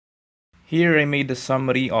Here I made a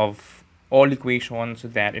summary of all equations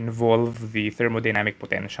that involve the thermodynamic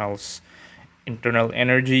potentials, internal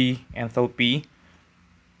energy, enthalpy,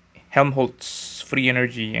 Helmholtz free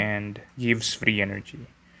energy, and Gibbs free energy.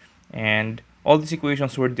 And all these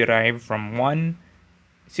equations were derived from one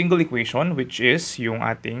single equation, which is yung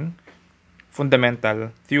ating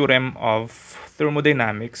fundamental theorem of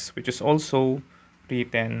thermodynamics, which is also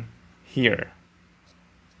written here.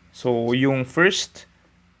 So yung first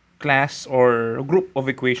class or group of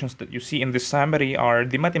equations that you see in this summary are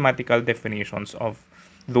the mathematical definitions of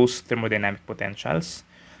those thermodynamic potentials.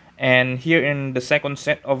 And here in the second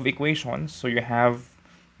set of equations, so you have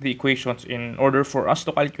the equations in order for us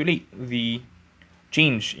to calculate the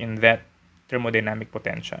change in that thermodynamic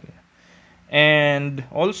potential. And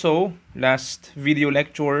also, last video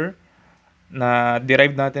lecture, na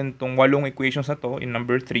derived natin itong 8 equations na to in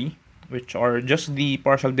number 3, which are just the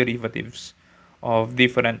partial derivatives of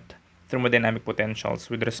different thermodynamic potentials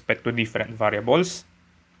with respect to different variables.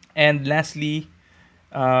 And lastly,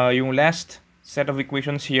 yung last set of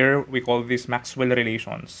equations here, we call this Maxwell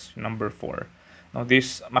relations, number 4. Now,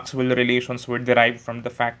 these Maxwell relations were derived from the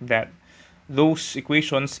fact that those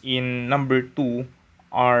equations in number 2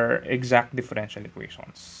 are exact differential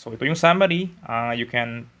equations. So, ito yung summary. You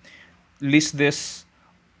can list this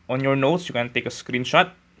on your notes. You can take a screenshot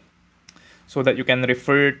so that you can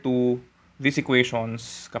refer to these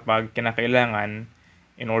equations kapag kinakailangan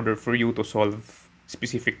in order for you to solve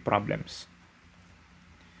specific problems.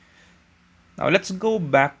 Now, let's go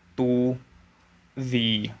back to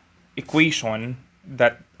the equation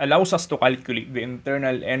that allows us to calculate the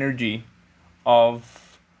internal energy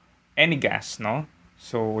of any gas, no?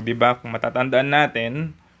 So, di ba, kung matatandaan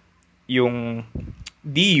natin, yung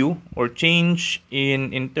du or change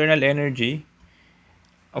in internal energy,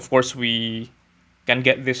 of course, we can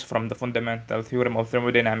get this from the fundamental theorem of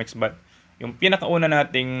thermodynamics, but yung pinakauna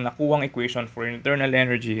nating nakuhang equation for internal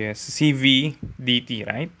energy is Cv dt,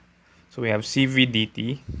 right? So, we have Cv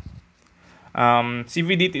dt. Cv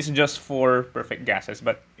dt is just for perfect gases,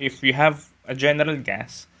 but if you have a general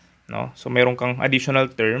gas, no, so meron kang additional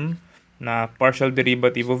term na partial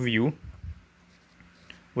derivative of u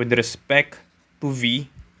with respect to v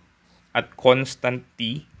at constant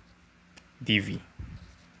t dv.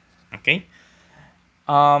 Okay?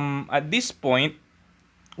 At this point,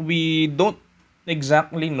 we don't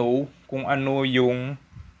exactly know kung ano yung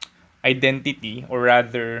identity, or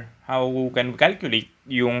rather, how can we calculate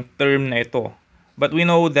yung term na ito. But we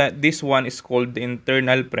know that this one is called the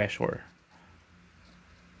internal pressure.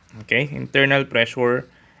 Okay? Internal pressure.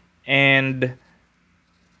 And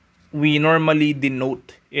we normally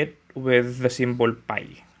denote it with the symbol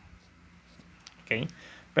pi. Okay?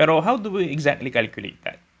 Pero how do we exactly calculate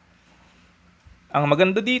that? Ang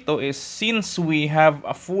maganda dito is since we have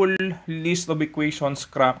a full list of equations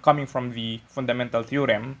coming from the fundamental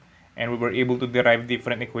theorem and we were able to derive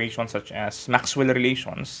different equations such as Maxwell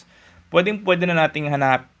relations, pwede na nating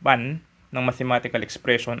hanapan ng mathematical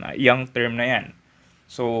expression yung term na yan.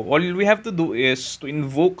 So, all we have to do is to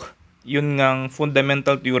invoke yun ngang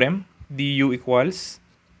fundamental theorem, du equals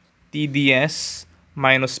TdS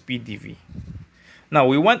minus PdV.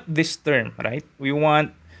 Now, we want this term, right? We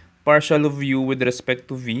want partial of u with respect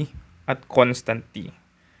to v at constant t.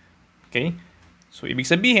 Okay? So, ibig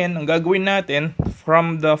sabihin, ang gagawin natin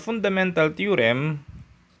from the fundamental theorem,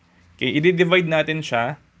 okay, i-divide natin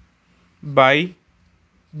siya by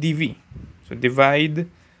dv. So, divide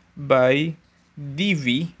by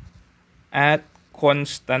dv at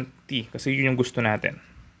constant t kasi yun yung gusto natin.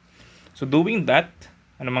 So doing that,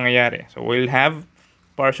 ano mangyayari? So we'll have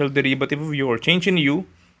partial derivative of u or change in u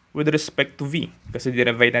with respect to v kasi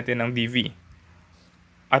divide natin ng dv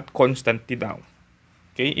at constant t daw.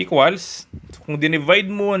 Okay, equals, so kung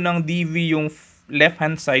dinivide mo ng dv yung left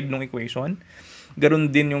hand side ng equation,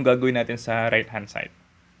 ganoon din yung gagawin natin sa right hand side.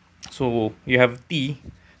 So you have t,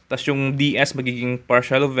 tas yung ds magiging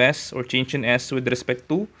partial of s or change in s with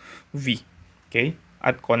respect to v, okay,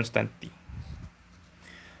 at constant t.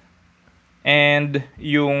 And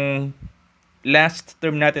yung last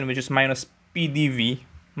term natin which is minus pdv,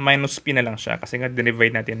 minus p na lang siya kasi nga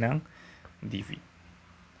dinivide natin ng dv.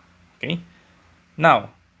 Okay?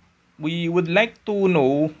 Now, we would like to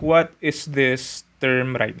know what is this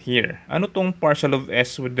term right here. Ano tong partial of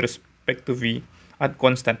s with respect to v at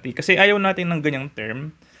constant t? Kasi ayaw natin ng ganyang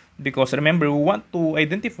term. Because remember, we want to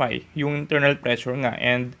identify yung internal pressure nga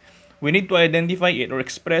and we need to identify it or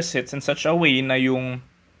express it in such a way na yung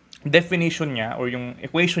definition niya or yung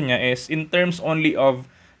equation niya is in terms only of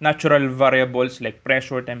natural variables like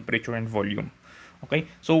pressure, temperature, and volume. Okay?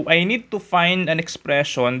 So, I need to find an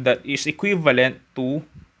expression that is equivalent to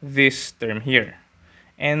this term here.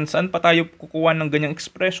 And saan pa tayo kukuha ng ganyang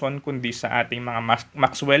expression kundi sa ating mga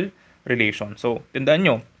Maxwell relation. So, tandaan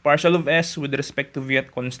nyo, partial of S with respect to V at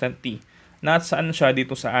constant T. Nasaan siya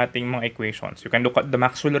dito sa ating mga equations. You can look at the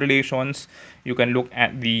Maxwell relations. You can look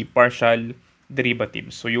at the partial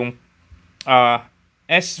derivatives. So, yung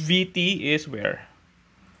SVT is where?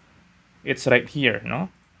 It's right here, no?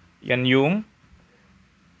 Yan yung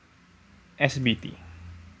SVT.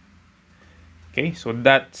 Okay, so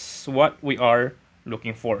that's what we are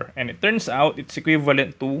looking for. And it turns out it's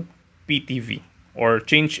equivalent to PTV, or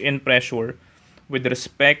change in pressure with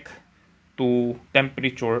respect to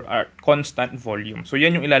temperature at constant volume. So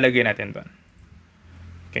yan yung ilalagay natin doon.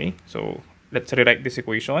 Okay, so let's rewrite this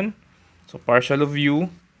equation. So partial of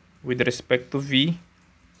U with respect to V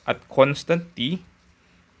at constant T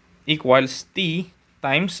equals T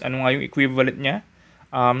times, ano nga yung equivalent niya?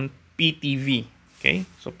 PTV. Okay,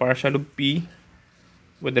 so partial of P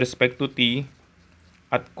with respect to T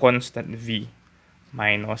at constant V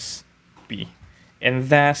minus P. And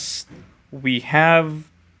thus, we have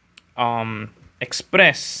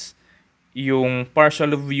express yung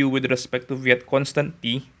partial of U with respect to V at constant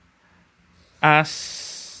T as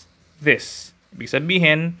this. Ibig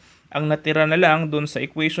sabihin, ang natira na lang dun sa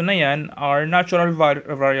equation na yan are natural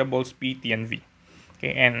variables P, T, and V.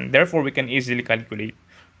 Okay, and therefore, we can easily calculate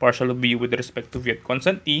partial of V with respect to V at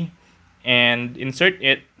constant T and insert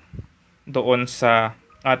it doon sa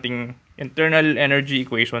ating internal energy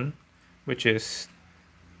equation, which is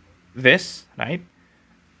this, right?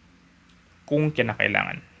 Kung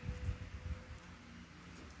kinakailangan.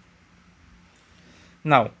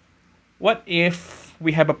 Now, what if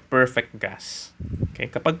we have a perfect gas? Okay,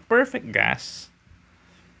 kapag perfect gas,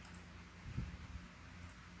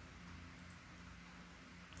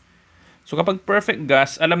 so kapag perfect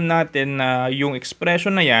gas, alam natin na yung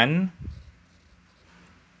expression na yan,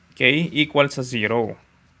 okay, equal sa 0.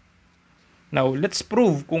 Now, let's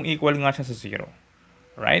prove kung equal nga siya sa 0.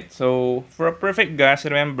 Right? So, for a perfect gas,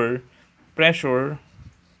 remember, pressure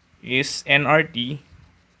is nRT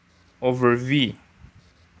over V.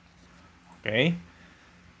 Okay?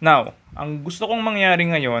 Now, ang gusto kong mangyari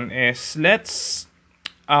ngayon is let's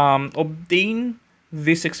obtain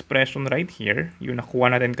this expression right here, yung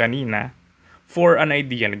nakuha natin kanina, for an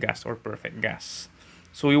ideal gas or perfect gas.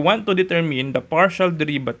 So, we want to determine the partial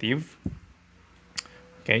derivative,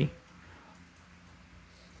 okay,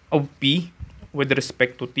 of P with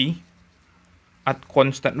respect to T at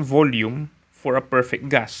constant volume for a perfect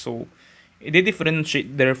gas. So,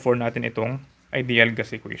 i-differentiate therefore natin itong ideal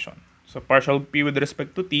gas equation. So, partial P with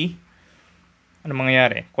respect to T, ano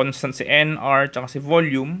mangyayari? Constant si N, R, tsaka si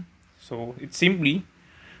volume. So, it's simply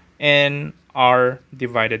NR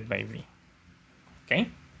divided by V.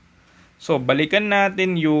 Okay? So, balikan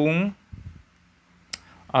natin yung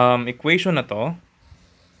equation na to.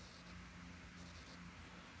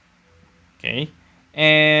 Okay?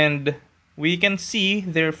 And we can see,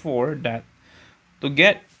 therefore, that to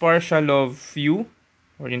get partial of U,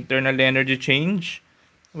 or internal energy change,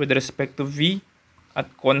 with respect to V at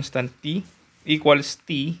constant T equals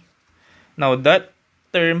T. Now, that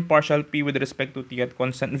term, partial P with respect to T at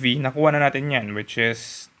constant V, nakuha na natin yan, which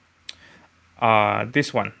is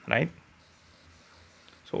this one, right?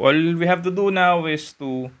 So, all we have to do now is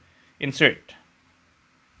to insert.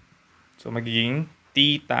 So, magiging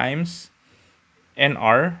T times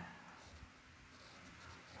NR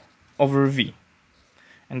over V.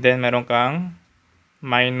 And then, meron kang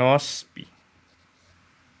minus P.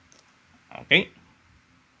 Okay?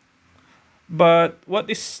 But, what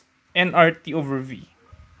is nRT over V?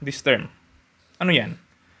 This term. Ano yan?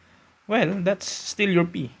 Well, that's still your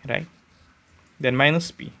P, right? Then,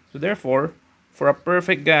 minus P. So, therefore, for a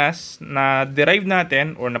perfect gas, na-derive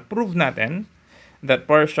natin or na-prove natin that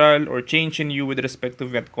partial or change in U with respect to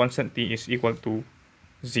V at constant T is equal to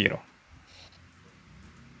 0.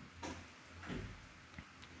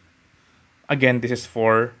 Again, this is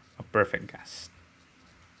for a perfect gas.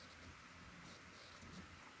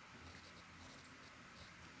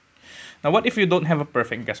 Now, what if you don't have a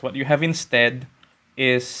perfect gas? What you have instead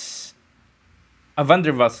is a van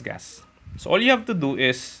der Waals gas. So, all you have to do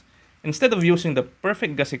is, instead of using the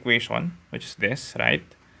perfect gas equation, which is this, right?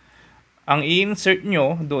 Ang i-insert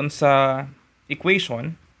nyo doon sa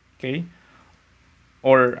equation, okay,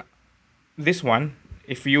 or this one,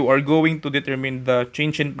 if you are going to determine the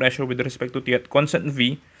change in pressure with respect to T at constant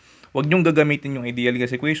V, wag nyong gagamitin yung ideal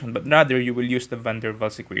gas equation, but rather you will use the van der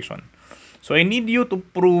Waals equation. So, I need you to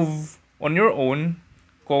prove on your own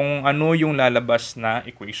kung ano yung lalabas na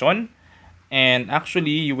equation, and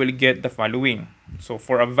actually, you will get the following. So,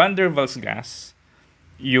 for a van der Waals gas,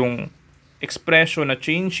 yung expression, a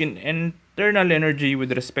change in internal energy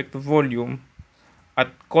with respect to volume at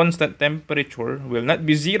constant temperature will not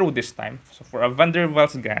be zero this time. So for a van der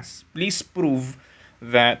Waals gas, please prove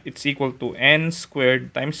that it's equal to n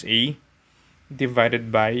squared times A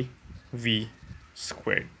divided by V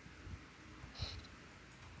squared.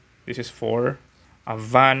 This is for a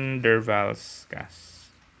van der Waals gas.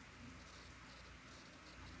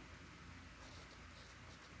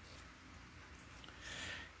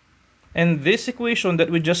 And this equation that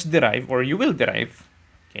we just derived, or you will derive,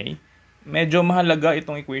 okay, medyo mahalaga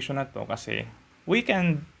itong equation na to kasi we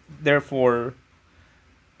can therefore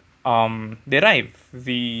derive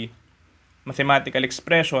the mathematical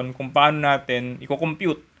expression kung paano natin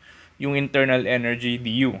i-compute yung internal energy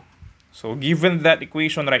du. So given that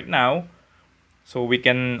equation right now, so we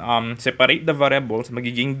can separate the variables,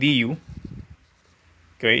 magiging du,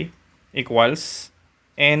 okay, equals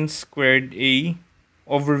n squared A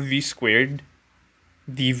over V squared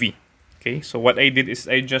dV. Okay, so what I did is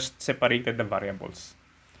I just separated the variables.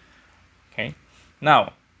 Okay,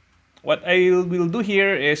 now what I will do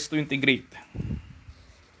here is to integrate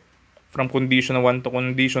from condition 1 to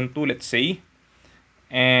condition 2, let's say,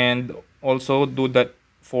 and also do that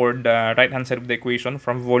for the right hand side of the equation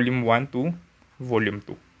from volume 1 to volume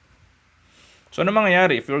 2. So ano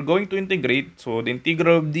mangyayari if you're going to integrate? So the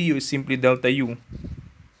integral of du is simply delta u.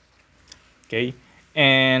 Okay,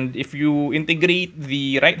 and if you integrate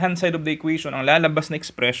the right hand side of the equation, ang lalabas na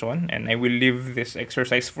expression, and I will leave this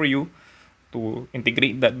exercise for you to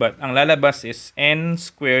integrate that, but ang lalabas is n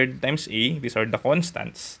squared times A, these are the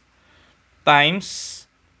constants, times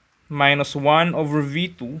minus 1 over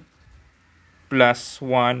V2 plus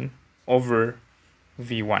 1 over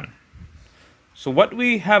V1. So what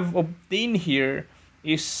we have obtained here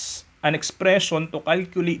is an expression to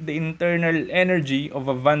calculate the internal energy of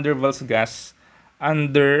a van der Waals gas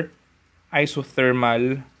under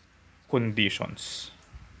isothermal conditions.